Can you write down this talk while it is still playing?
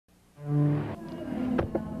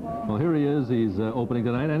Well, here he is. He's opening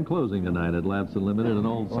tonight and closing tonight at Laughs Unlimited in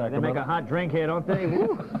Old Sacramento. They make a hot drink here, don't they?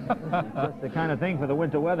 That's the kind of thing for the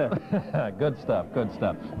winter weather. Good stuff, good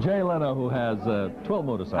stuff. Jay Leno, who has 12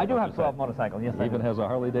 motorcycles. I do have 12 motorcycles, yes, I do. Even has a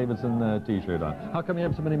Harley-Davidson T-shirt on. How come you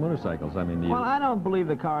have so many motorcycles? I mean, well, I don't believe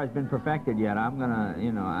the car has been perfected yet. I'm going to,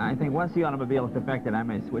 you know, I think once the automobile is perfected, I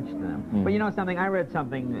may switch to them. But you know something? I read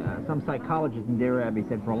something, some psychologist in Deer Abbey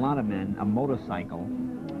said for a lot of men, a motorcycle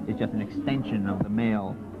is just an extension of the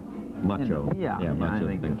male macho. I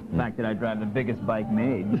think the fact that I drive the biggest bike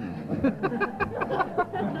made.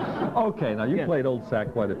 Okay, now you played Old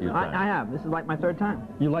Sac quite a few times. I have. This is like my third time.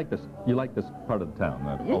 You like this? You like this part of the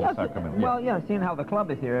town, Old Sacramento? Well, yeah. Seeing how the club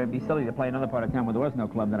is here, it'd be silly to play another part of town where there was no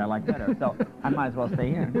club that I like better. So I might as well stay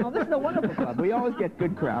here. No, this is a wonderful club. We always get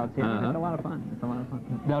good crowds here. It's a lot of fun. It's a lot of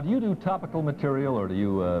fun. Now, do you do topical material, or do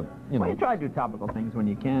you, you know? Well, you try to do topical things when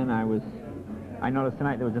you can. I noticed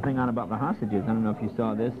tonight there was a thing on about the hostages. I don't know if you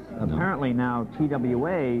saw this. No. Apparently now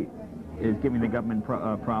TWA is giving the government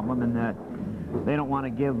a problem in that they don't want to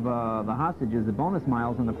give the hostages the bonus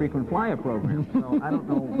miles on the frequent flyer program. So I don't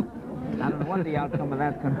know what the outcome of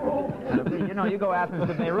that's going to be. You know, you go Athens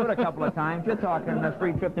to Beirut a couple of times, you're talking a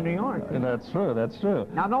free trip to New York. And that's true, that's true.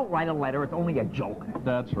 Now, don't write a letter. It's only a joke.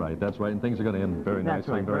 That's right, and things are going to end very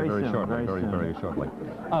nicely, right. very shortly. Very shortly.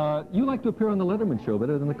 You like to appear on the Letterman show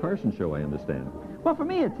better than the Carson show, I understand. Well, for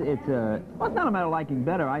me, it's not a matter of liking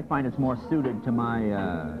better. I find it's more suited to my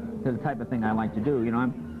to the type of thing I like to do. You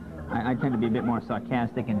know, I tend to be a bit more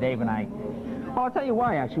sarcastic, and Dave and I. Well, I'll tell you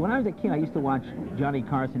why, actually. When I was a kid, I used to watch Johnny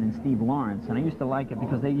Carson and Steve Lawrence, and I used to like it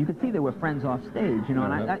because you could see they were friends off stage, you know,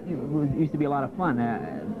 and it used to be a lot of fun.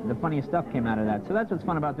 The funniest stuff came out of that. So that's what's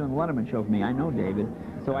fun about doing the Letterman show for me. I know David,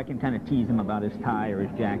 so I can kind of tease him about his tie or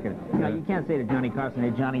his jacket. You know, you can't say to Johnny Carson,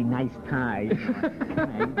 "Hey, Johnny, nice tie."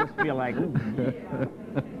 You just feel like, ooh.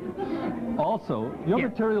 Also, your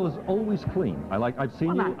material is always clean. I've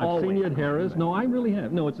seen you at Harrah's. No, I really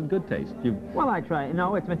have. No, it's in good taste. Well, I try.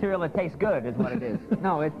 No, it's material that tastes good, is what it is.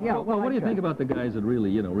 No, it's Well, what do you think about the guys that really,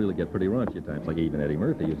 you know, really get pretty raunchy at times? Like even Eddie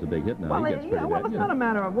Murphy is a big hit now. Well, it's not a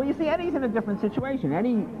matter of. Well, you see, Eddie's in a different situation.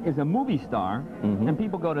 Eddie is a movie star, and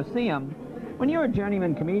people go to see him. When you're a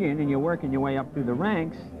journeyman comedian and you're working your way up through the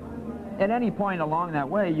ranks, at any point along that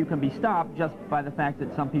way, you can be stopped just by the fact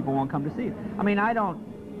that some people won't come to see you. I mean, I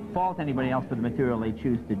don't fault anybody else for the material they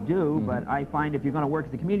choose to do, but I find if you're going to work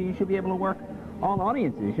as a comedian, you should be able to work all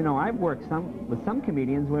audiences. You know, I've worked with some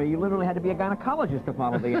comedians where you literally had to be a gynecologist to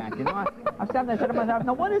follow the act. You know, I've sat there and said to myself,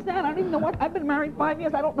 "No, what is that? I don't even know what. I've been married 5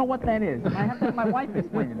 years. I don't know what that is." And I have to have my wife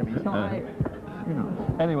explain it to me. So you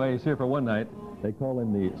know. Anyway, he's here for one night. They call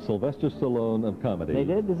him the Sylvester Stallone of comedy. They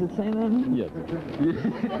did? Does it say that? Yes.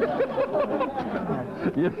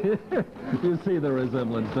 You see the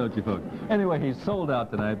resemblance, don't you, folks? Anyway, he's sold out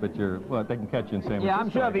tonight, but they can catch you in San Francisco. Yeah, I'm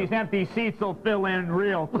sure these empty seats will fill in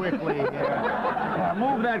real quickly.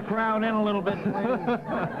 Move that crowd in a little bit, please.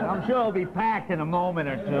 I'm sure it'll be packed in a moment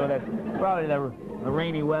or two. That's probably the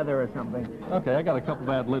rainy weather or something. Okay, I got a couple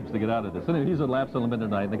bad libs to get out of this. Anyway, he's at Laughs Unlimited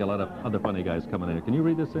tonight. I think a lot of other funny guys coming in. Can you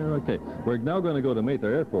read this there? Okay. We're now going to go to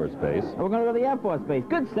Mather Air Force Base. We're going to go to the Air Force Base.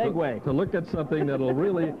 Good segue. To look at something that'll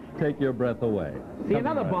really take your breath away. See,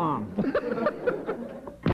 another bomb.